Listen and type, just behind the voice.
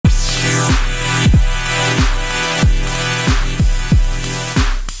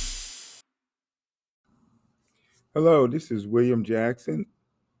Hello, this is William Jackson,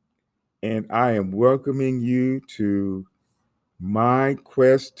 and I am welcoming you to my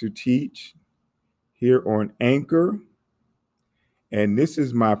quest to teach here on Anchor. And this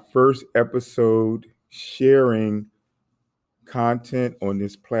is my first episode sharing content on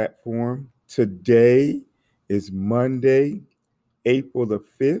this platform. Today is Monday, April the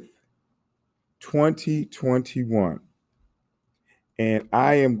 5th, 2021. And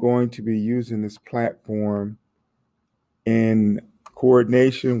I am going to be using this platform in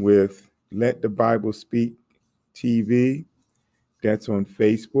coordination with Let the Bible Speak TV, that's on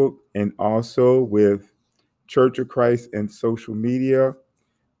Facebook, and also with Church of Christ and social media,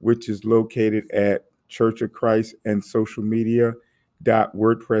 which is located at Church of Christ and social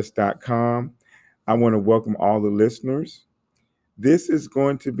media.wordpress.com. I want to welcome all the listeners. This is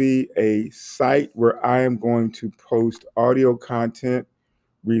going to be a site where I am going to post audio content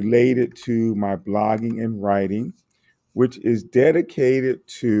related to my blogging and writing, which is dedicated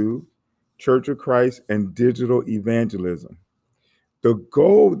to Church of Christ and digital evangelism. The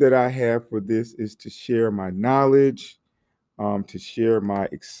goal that I have for this is to share my knowledge, to share my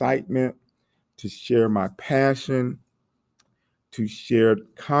excitement, to share my passion, to share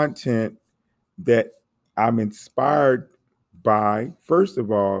content that I'm inspired by, first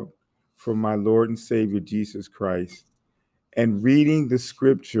of all, from my Lord and Savior Jesus Christ, and reading the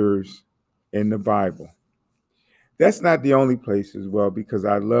scriptures in the Bible. That's not the only place as well, because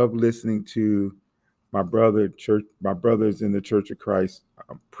I love listening to my brothers in the Church of Christ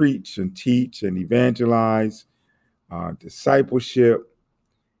preach and teach and evangelize, discipleship.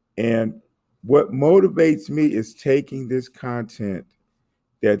 And what motivates me is taking this content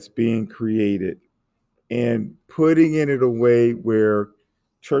that's being created and putting it in a way where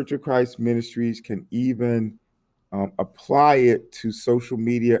Church of Christ ministries can even apply it to social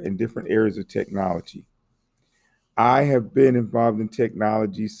media and different areas of technology. I have been involved in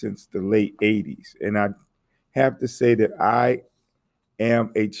technology since the late 80s, and I have to say that I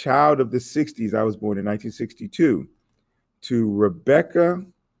am a child of the 60s. I was born in 1962 to Rebecca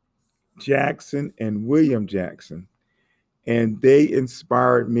Jackson and William Jackson. And they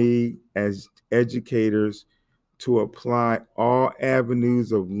inspired me as educators to apply all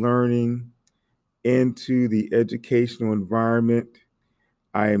avenues of learning into the educational environment.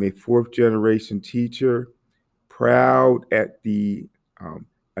 I am a fourth generation teacher, proud at the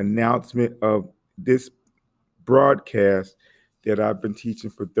announcement of this broadcast that I've been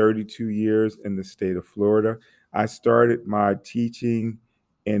teaching for 32 years in the state of Florida. I started my teaching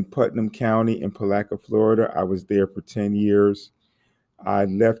in Putnam County in Palaca, Florida. I was there for 10 years. I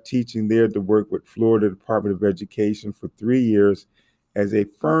left teaching there to work with Florida Department of Education for 3 years as a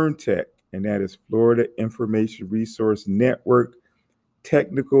Fern Tech, and that is Florida Information Resource Network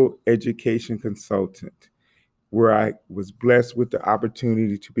Technical Education Consultant, where I was blessed with the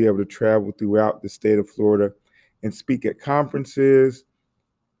opportunity to be able to travel throughout the state of Florida and speak at conferences,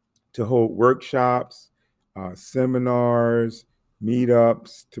 to hold workshops, seminars,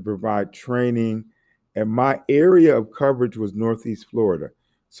 meetups, to provide training. And my area of coverage was Northeast Florida.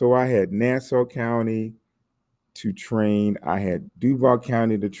 So I had Nassau County to train, I had Duval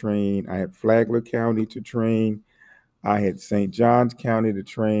County to train, I had Flagler County to train, I had St. Johns County to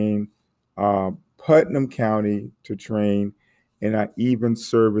train, Putnam County to train, and I even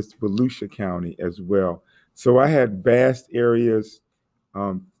serviced Volusia County as well. So I had vast areas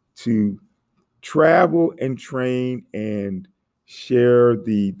to travel and train and share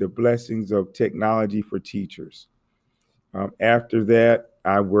the blessings of technology for teachers. After that,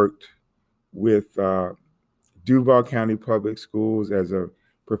 I worked with Duval County Public Schools as a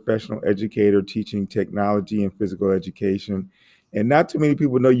professional educator teaching technology and physical education. And not too many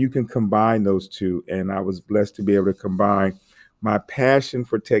people know you can combine those two. And I was blessed to be able to combine my passion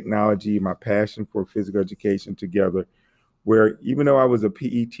for technology, my passion for physical education together, where even though I was a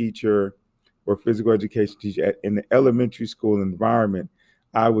PE teacher or physical education teacher in the elementary school environment,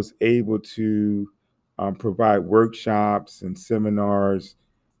 I was able to provide workshops and seminars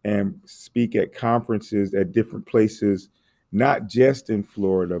and speak at conferences at different places, not just in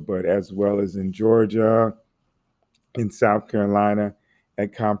Florida, but as well as in Georgia, in South Carolina,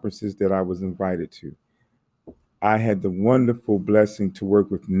 at conferences that I was invited to. I had the wonderful blessing to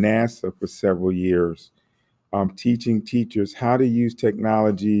work with NASA for several years, teaching teachers how to use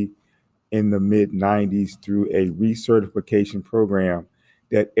technology in the mid 90s through a recertification program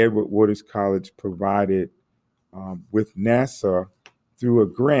that Edward Waters College provided with NASA through a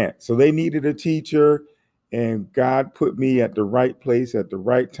grant. So they needed a teacher, and God put me at the right place at the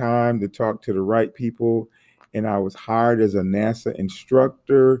right time to talk to the right people. And I was hired as a NASA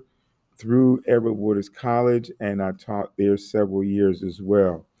instructor through Edward Waters College, and I taught there several years as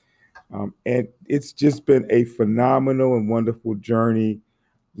well. And it's just been a phenomenal and wonderful journey,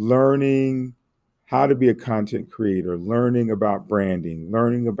 learning how to be a content creator, learning about branding,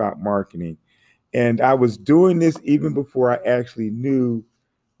 learning about marketing. And I was doing this even before I actually knew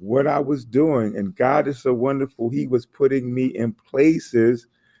what I was doing. And God is so wonderful. He was putting me in places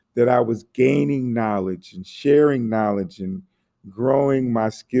that I was gaining knowledge and sharing knowledge and growing my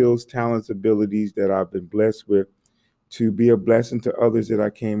skills, talents, abilities that I've been blessed with to be a blessing to others that I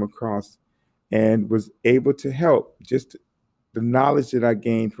came across, and was able to help. Just the knowledge that I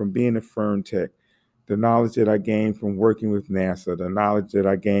gained from being a Fern Tech, the knowledge that I gained from working with NASA, the knowledge that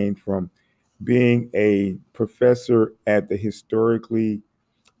I gained from being a professor at the historically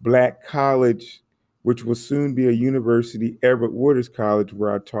Black college, which will soon be a university, Edward Waters College,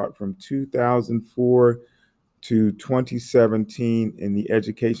 where I taught from 2004 to 2017 in the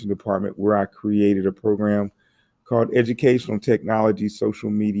education department, where I created a program called Educational Technology, Social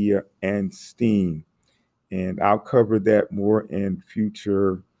Media, and STEAM. And I'll cover that more in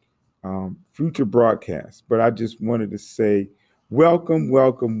future broadcasts. But I just wanted to say, welcome,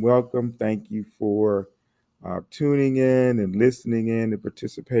 welcome, welcome. Thank you for tuning in and listening in and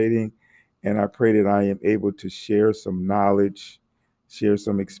participating. And I pray that I am able to share some knowledge, share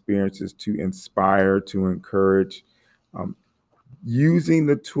some experiences to inspire, to encourage, um, using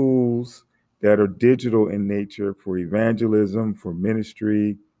the tools that are digital in nature for evangelism, for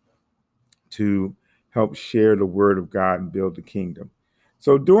ministry, to help share the word of God and build the kingdom.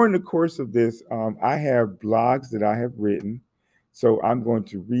 So during the course of this, I have blogs that I have written. So I'm going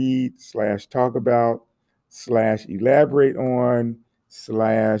to read / talk about / elaborate on /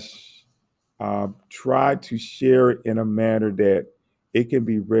 try to share it in a manner that it can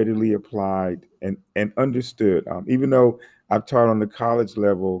be readily applied and understood. Even though I've taught on the college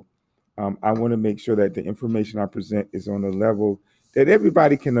level, I want to make sure that the information I present is on a level that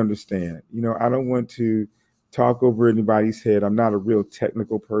everybody can understand. I don't want to talk over anybody's head. I'm not a real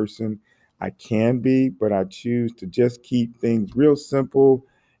technical person. I can be, but I choose to just keep things real simple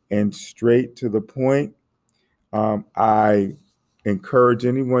and straight to the point. I encourage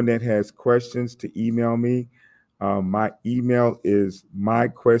anyone that has questions to email me. My email is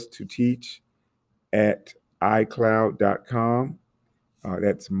myquesttoteach@icloud.com.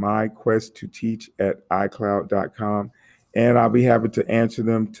 That's myquesttoteach@icloud.com. And I'll be happy to answer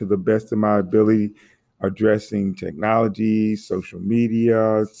them to the best of my ability, addressing technology, social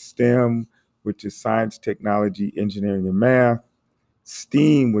media, STEM, which is science, technology, engineering, and math,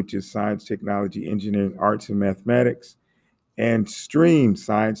 STEAM, which is science, technology, engineering, arts, and mathematics, and STREAM,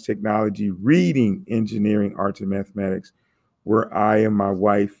 science, technology, reading, engineering, arts, and mathematics, where I and my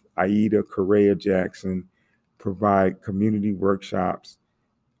wife, Aida Correa Jackson, provide community workshops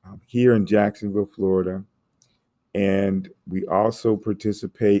here in Jacksonville, Florida. And we also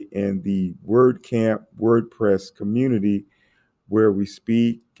participate in the WordCamp WordPress community, where we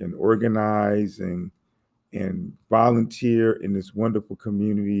speak and organize and volunteer in this wonderful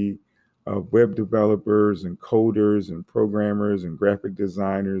community of web developers and coders and programmers and graphic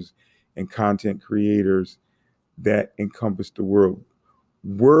designers and content creators that encompass the world.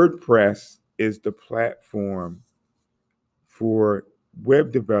 WordPress is the platform for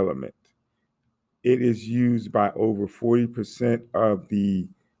web development. It is used by over 40% of the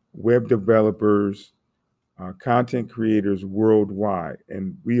web developers, content creators worldwide.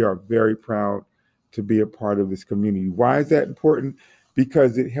 And we are very proud to be a part of this community. Why is that important?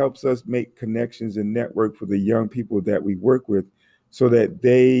 Because it helps us make connections and network for the young people that we work with, so that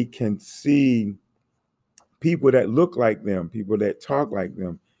they can see people that look like them, people that talk like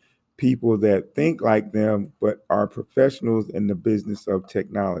them, people that think like them, but are professionals in the business of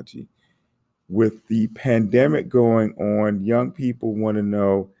technology. With the pandemic going on, young people want to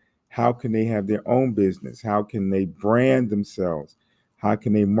know, how can they have their own business? How can they brand themselves? How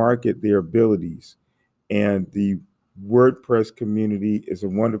can they market their abilities? And the WordPress community is a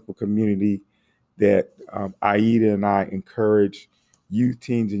wonderful community that Aida and I encourage youth,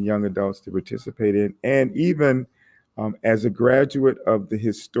 teens, and young adults to participate in. And even as a graduate of the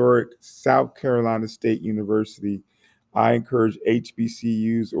historic South Carolina State University, I encourage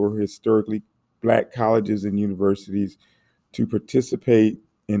HBCUs, or historically Black colleges and universities, to participate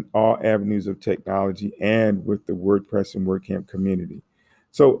in all avenues of technology and with the WordPress and WordCamp community.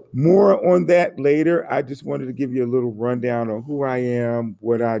 So more on that later. I just wanted to give you a little rundown on who I am,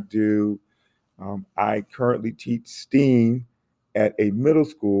 what I do. I currently teach STEAM at a middle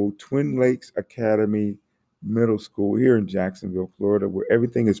school, Twin Lakes Academy Middle School here in Jacksonville, Florida, where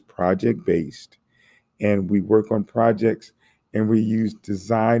everything is project-based. And we work on projects and we use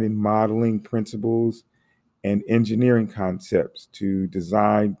design and modeling principles and engineering concepts to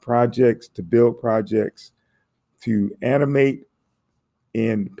design projects, to build projects, to animate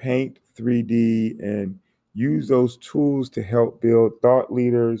in Paint 3D, and use those tools to help build thought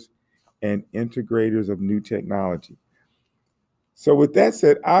leaders and integrators of new technology. So, with that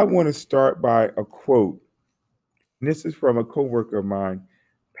said, I want to start by a quote. And this is from a coworker of mine,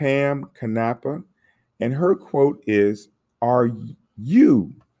 Pam Kanapa, and her quote is, "Are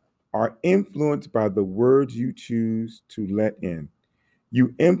you are influenced by the words you choose to let in.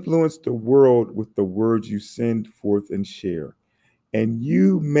 You influence the world with the words you send forth and share. And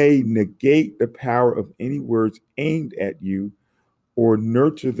you may negate the power of any words aimed at you or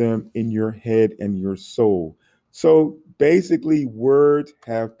nurture them in your head and your soul." So basically, words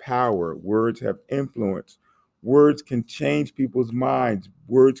have power, words have influence, words can change people's minds,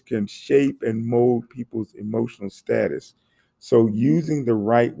 words can shape and mold people's emotional status. So using the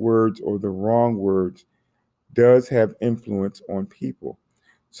right words or the wrong words does have influence on people.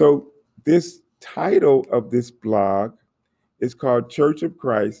 So this title of this blog is called Church of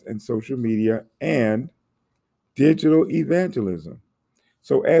Christ and Social Media and Digital Evangelism.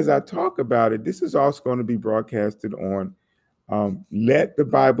 So as I talk about it, this is also going to be broadcasted on Let the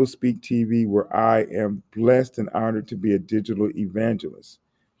Bible Speak TV, where I am blessed and honored to be a digital evangelist.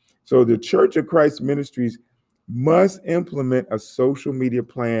 So the Church of Christ Ministries must implement a social media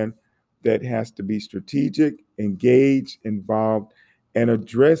plan that has to be strategic, engaged, involved, and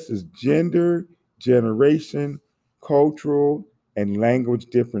addresses gender, generation, cultural, and language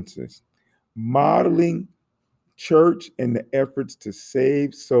differences, modeling church in the efforts to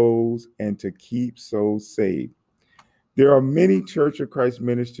save souls and to keep souls saved. There are many Church of Christ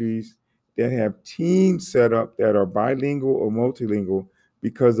ministries that have teams set up that are bilingual or multilingual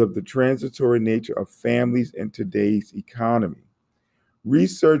because of the transitory nature of families in today's economy.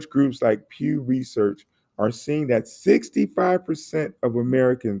 Research groups like Pew Research are seeing that 65% of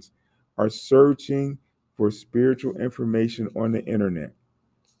Americans are searching for spiritual information on the internet.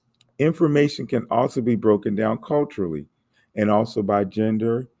 Information can also be broken down culturally and also by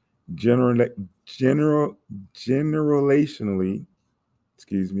gender, general, generationally,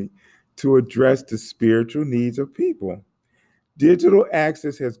 to address the spiritual needs of people. Digital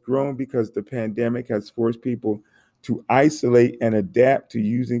access has grown because the pandemic has forced people to isolate and adapt to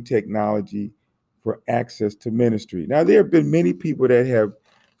using technology for access to ministry. Now, there have been many people that have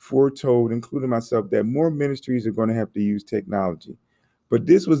foretold, including myself, that more ministries are going to have to use technology. But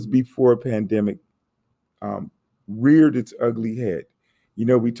this was before a pandemic um, reared its ugly head. You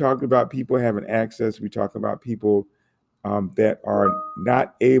know, we talked about people having access. We talk about people that are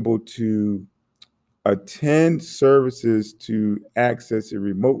not able to attend services to access it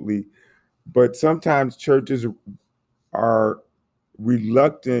remotely. But sometimes churches are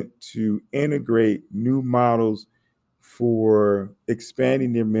reluctant to integrate new models for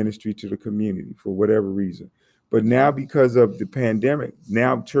expanding their ministry to the community for whatever reason. But now, because of the pandemic,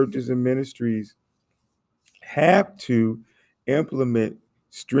 now churches and ministries have to implement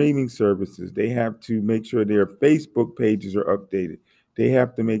streaming services. They have to make sure their Facebook pages are updated. They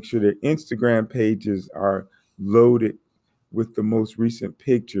have to make sure their Instagram pages are loaded with the most recent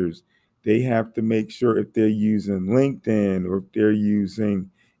pictures. They have to make sure if they're using LinkedIn or if they're using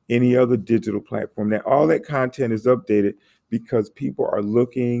any other digital platform, that all that content is updated because people are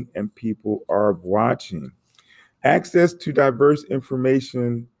looking and people are watching. Access to diverse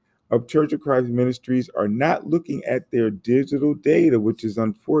information of Church of Christ ministries are not looking at their digital data, which is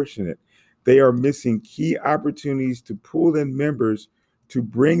unfortunate. They are missing key opportunities to pull in members to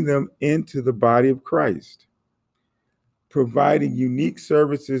bring them into the body of Christ, providing unique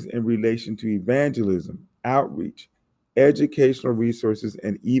services in relation to evangelism, outreach, educational resources,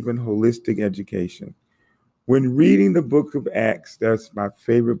 and even holistic education. When reading the book of Acts, that's my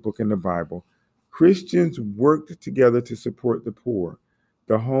favorite book in the Bible, Christians worked together to support the poor,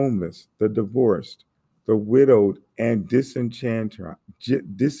 the homeless, the divorced, the widowed, and disenchanted.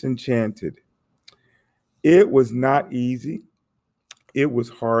 It was not easy. It was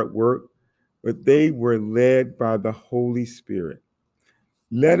hard work, but they were led by the Holy Spirit.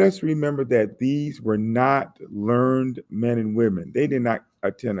 Let us remember that these were not learned men and women. They did not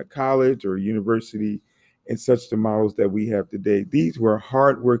attend a college or university in such the models that we have today. These were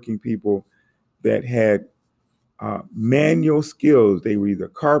hardworking people that had manual skills. They were either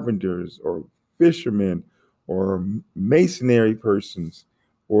carpenters or fishermen or masonry persons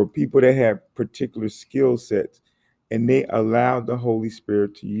or people that had particular skill sets, and they allowed the Holy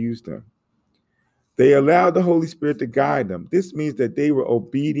Spirit to use them. They allowed the Holy Spirit to guide them. This means that they were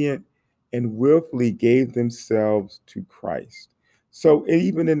obedient and willfully gave themselves to Christ. So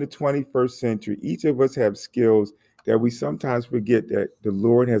even in the 21st century, each of us have skills that we sometimes forget that the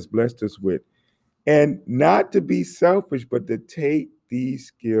Lord has blessed us with. And not to be selfish, but to take these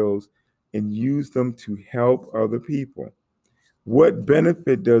skills and use them to help other people. What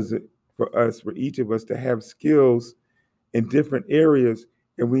benefit does it for us, for each of us, to have skills in different areas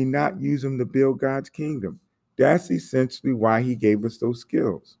and we not use them to build God's kingdom? That's essentially why he gave us those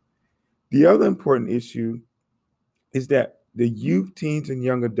skills. The other important issue is that the youth, teens, and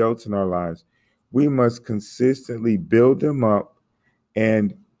young adults in our lives, we must consistently build them up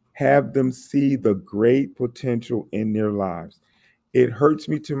and have them see the great potential in their lives. It hurts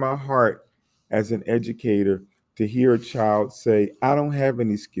me to my heart as an educator to hear a child say, I don't have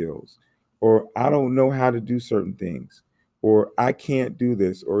any skills, or I don't know how to do certain things, or I can't do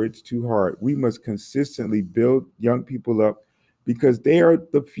this, or it's too hard. We must consistently build young people up because they are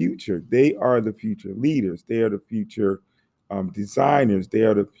the future. They are the future leaders. They are the future designers. They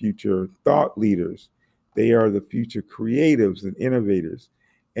are the future thought leaders. They are the future creatives and innovators.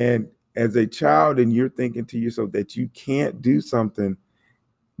 And as a child, and you're thinking to yourself that you can't do something,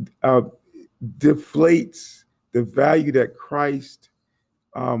 uh, deflates the value that Christ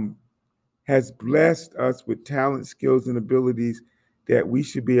um, has blessed us with talent, skills, and abilities that we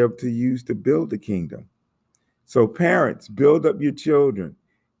should be able to use to build the kingdom. So, parents, build up your children.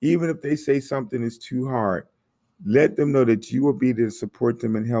 Even if they say something is too hard, let them know that you will be there to support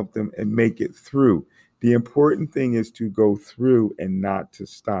them and help them and make it through. The important thing is to go through and not to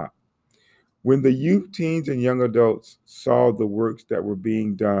stop. When the youth, teens, and young adults saw the works that were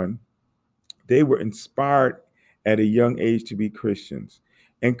being done, they were inspired at a young age to be Christians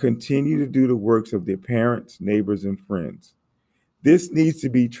and continue to do the works of their parents, neighbors, and friends. This needs to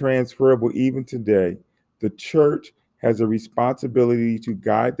be transferable even today. The church has a responsibility to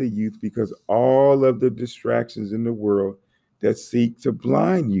guide the youth because all of the distractions in the world that seek to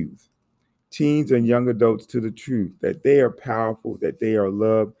blind youth, teens, and young adults to the truth that they are powerful, that they are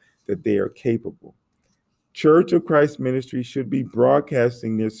loved, that they are capable. Church of Christ Ministry should be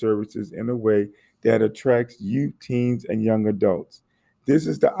broadcasting their services in a way that attracts youth, teens, and young adults. This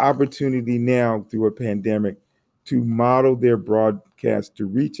is the opportunity now through a pandemic to model their broadcast, to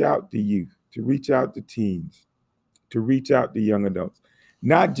reach out to youth, to reach out to teens, to reach out to young adults,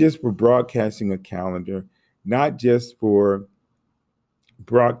 not just for broadcasting a calendar, not just for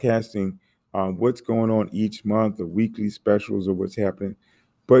broadcasting what's going on each month or weekly specials or what's happening,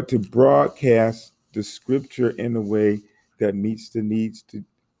 but to broadcast the scripture in a way that meets the needs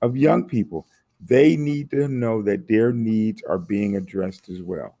of young people. They need to know that their needs are being addressed as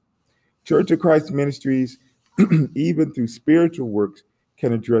well. Church of Christ Ministries, even through spiritual works,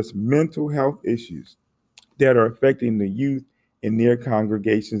 can address mental health issues that are affecting the youth in their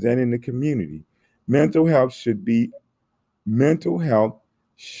congregations and in the community. Mental health should be mental health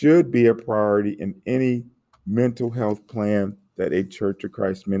should be a priority in any mental health plan that a Church of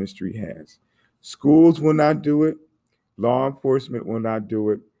Christ ministry has. Schools will not do it, law enforcement will not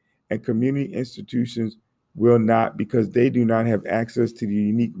do it, and community institutions will not because they do not have access to the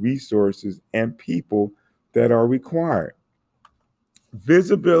unique resources and people that are required.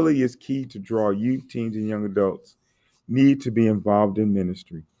 Visibility is key to draw youth, teens, and young adults need to be involved in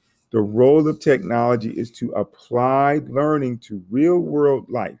ministry. The role of technology is to apply learning to real world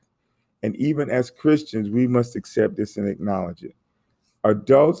life. And even as Christians, we must accept this and acknowledge it.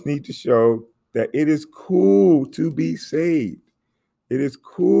 Adults need to show that it is cool to be saved. It is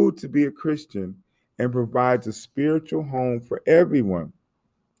cool to be a Christian and provides a spiritual home for everyone.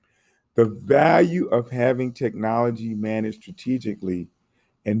 The value of having technology managed strategically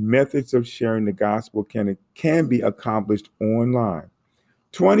and methods of sharing the gospel can be accomplished online.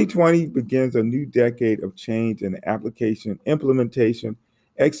 2020 begins a new decade of change in the application, implementation,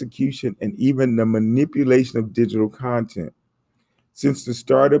 execution, and even the manipulation of digital content. Since the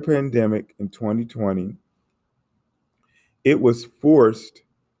start of the pandemic in 2020, it was forced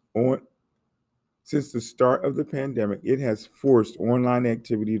on since the start of the pandemic, it has forced online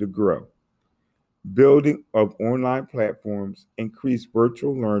activity to grow. Building of online platforms, increased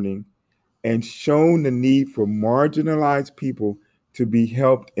virtual learning, and shown the need for marginalized people to be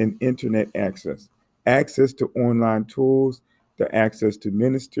helped in internet access to online tools, the access to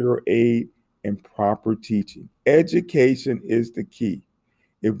ministerial aid, and proper teaching. Education is the key.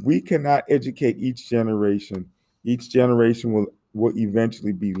 If we cannot educate each generation will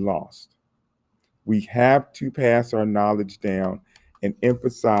eventually be lost. We have to pass our knowledge down and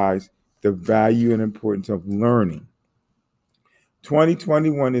emphasize the value and importance of learning.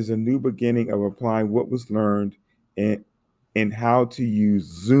 2021 is a new beginning of applying what was learned in how to use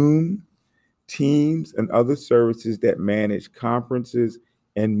Zoom, teams, and other services that manage conferences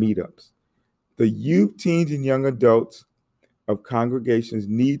and meetups. The youth, teens, and young adults of congregations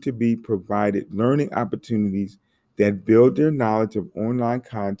need to be provided learning opportunities that build their knowledge of online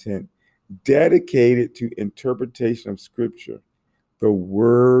content dedicated to interpretation of Scripture, the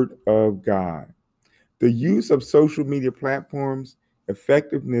Word of God. The use of social media platforms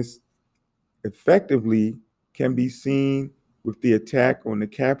effectively can be seen with the attack on the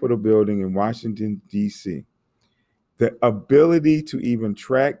Capitol building in Washington, D.C. The ability to even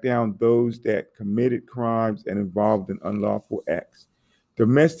track down those that committed crimes and involved in unlawful acts.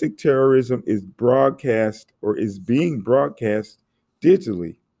 Domestic terrorism is being broadcast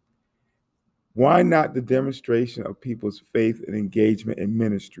digitally. Why not the demonstration of people's faith and engagement in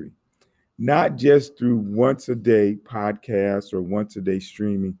ministry? Not just through once a day podcasts or once a day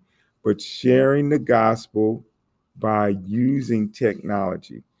streaming, but sharing the gospel by using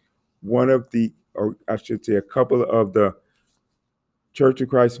technology. Or I should say, a couple of the Church of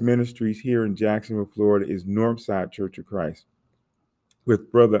Christ ministries here in Jacksonville, Florida is Northside Church of Christ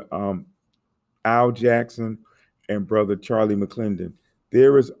with Brother Al Jackson and Brother Charlie McClendon.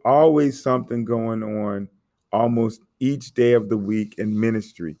 There is always something going on almost each day of the week in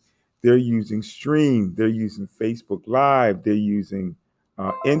ministry. They're using Stream, they're using Facebook Live, they're using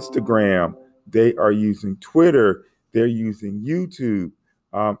Instagram, they are using Twitter, they're using YouTube.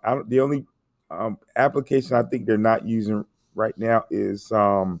 The only application I think they're not using right now is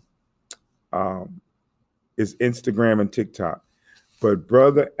Instagram and TikTok. But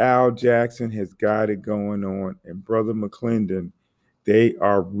Brother Al Jackson has got it going on, and Brother McClendon, they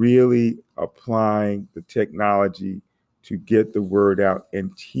are really applying the technology to get the word out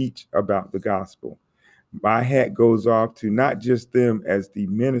and teach about the gospel. My hat goes off to not just them as the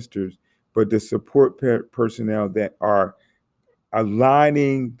ministers, but the support personnel that are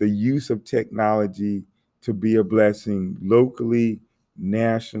aligning the use of technology to be a blessing locally,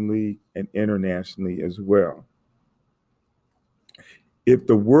 nationally, and internationally as well. If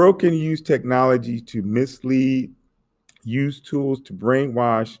the world can use technology to mislead, use tools to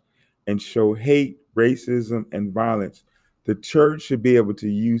brainwash, and show hate, racism, and violence, the church should be able to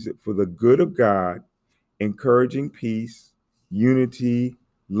use it for the good of God, encouraging peace, unity,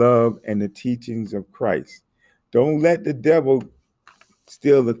 love, and the teachings of Christ. Don't let the devil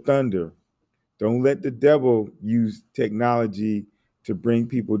steal the thunder. Don't let the devil use technology to bring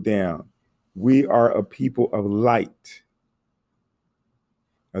people down. We are a people of light.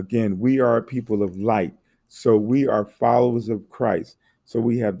 Again, we are a people of light. So we are followers of Christ. So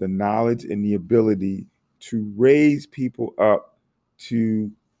we have the knowledge and the ability to raise people up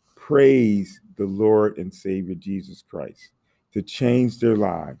to praise the Lord and Savior Jesus Christ, to change their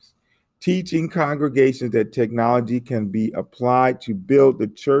lives. Teaching congregations that technology can be applied to build the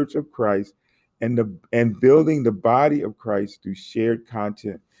church of Christ and building the body of Christ through shared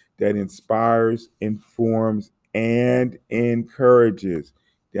content that inspires, informs, and encourages.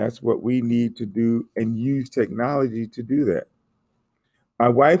 That's what we need to do and use technology to do that. My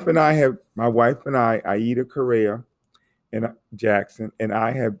wife and I, Aida Correa and Jackson, and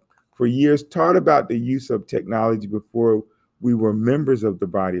I have for years taught about the use of technology before we were members of the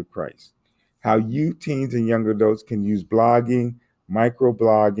body of Christ. How youth, teens, and young adults can use blogging,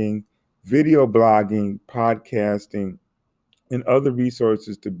 microblogging, video blogging, podcasting, and other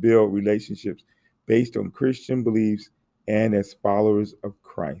resources to build relationships based on Christian beliefs and as followers of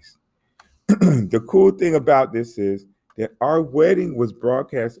Christ. The cool thing about this is that our wedding was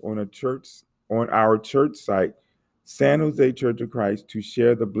broadcast on our church site, San Jose Church of Christ, to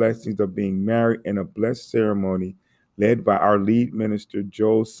share the blessings of being married in a blessed ceremony led by our lead minister,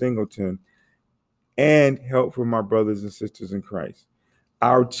 Joel Singleton, and help from our brothers and sisters in Christ.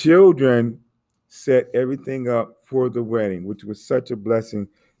 Our children set everything up for the wedding, which was such a blessing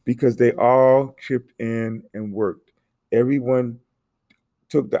because they all chipped in and worked. Everyone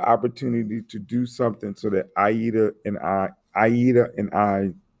took the opportunity to do something so that Aida and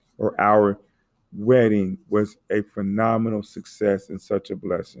I, or our wedding was a phenomenal success and such a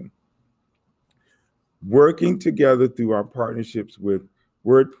blessing. Working together through our partnerships with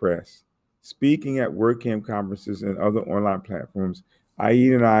WordPress, speaking at WordCamp conferences and other online platforms,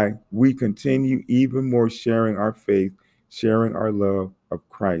 Aida and I, we continue even more sharing our faith, sharing our love of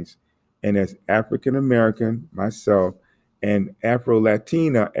Christ. And as African American, myself, and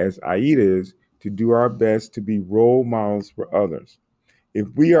Afro-Latina as Aida is, to do our best to be role models for others. If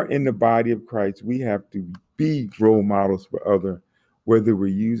we are in the body of Christ, we have to be role models for others, whether we're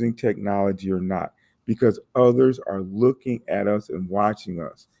using technology or not, because others are looking at us and watching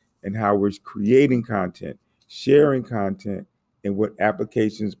us and how we're creating content, sharing content, and what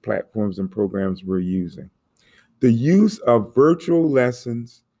applications, platforms, and programs we're using. The use of virtual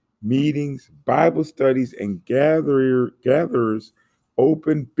lessons, meetings, Bible studies, and gatherers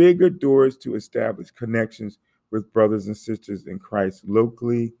open bigger doors to establish connections with brothers and sisters in Christ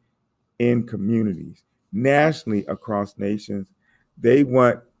locally, in communities, nationally, across nations. They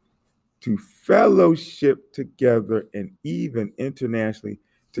want to fellowship together and even internationally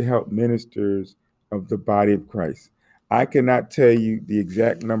to help ministers of the body of Christ. I cannot tell you the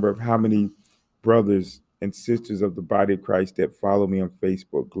exact number of how many brothers and sisters of the body of Christ that follow me on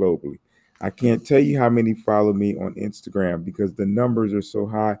Facebook globally. I can't tell you how many follow me on Instagram because the numbers are so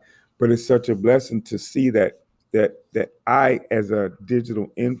high, but it's such a blessing to see that I, as a digital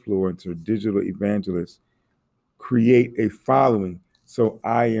influencer, digital evangelist, create a following. So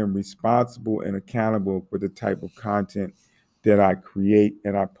I am responsible and accountable for the type of content that I create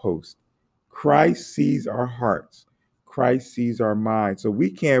and I post. Christ sees our hearts. Christ sees our minds. So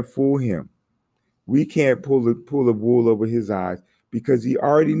we can't fool him. We can't pull the wool over his eyes because he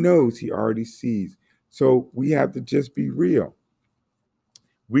already knows, he already sees. So we have to just be real.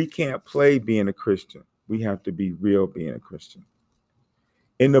 We can't play being a Christian. We have to be real being a Christian.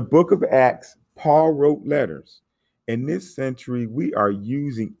 In the book of Acts, Paul wrote letters. In this century, we are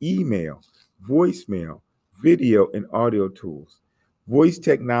using email, voicemail, video, and audio tools, voice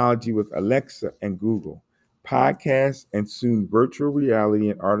technology with Alexa and Google, podcasts, and soon virtual reality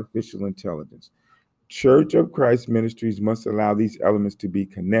and artificial intelligence. Church of Christ ministries must allow these elements to be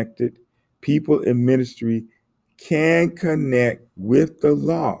connected. People in ministry can connect with the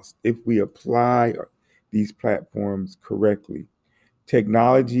lost if we apply these platforms correctly.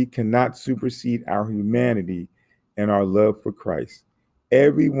 Technology cannot supersede our humanity and our love for Christ.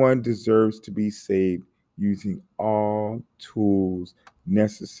 Everyone deserves to be saved using all tools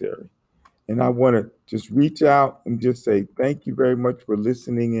necessary. And I want to just reach out and just say thank you very much for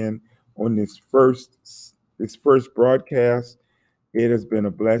listening in on this first broadcast. It has been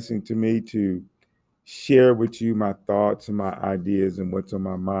a blessing to me to share with you my thoughts and my ideas and what's on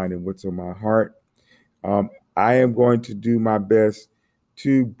my mind and what's on my heart. I am going to do my best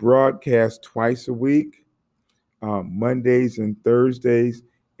to broadcast twice a week, Mondays and Thursdays,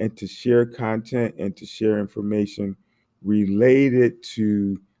 and to share content and to share information related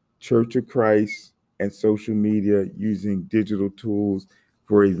to Church of Christ and social media using digital tools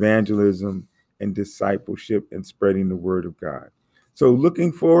for evangelism and discipleship and spreading the word of God. So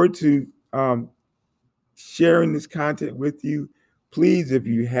looking forward to sharing this content with you. Please, if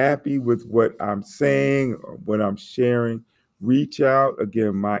you're happy with what I'm saying or what I'm sharing, reach out.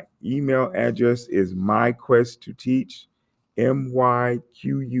 Again, my email address is myquest2teach, MYQUEST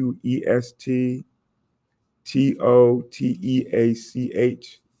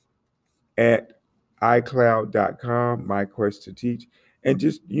at iCloud.com, myquest2teach. And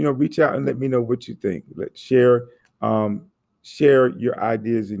just, reach out and let me know what you think. Let's share your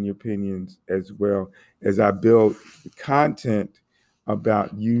ideas and your opinions as well as I build content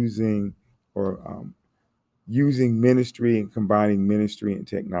about using ministry and combining ministry and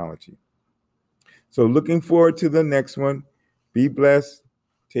technology. So looking forward to the next one. Be blessed.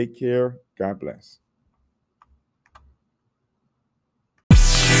 Take care. God bless.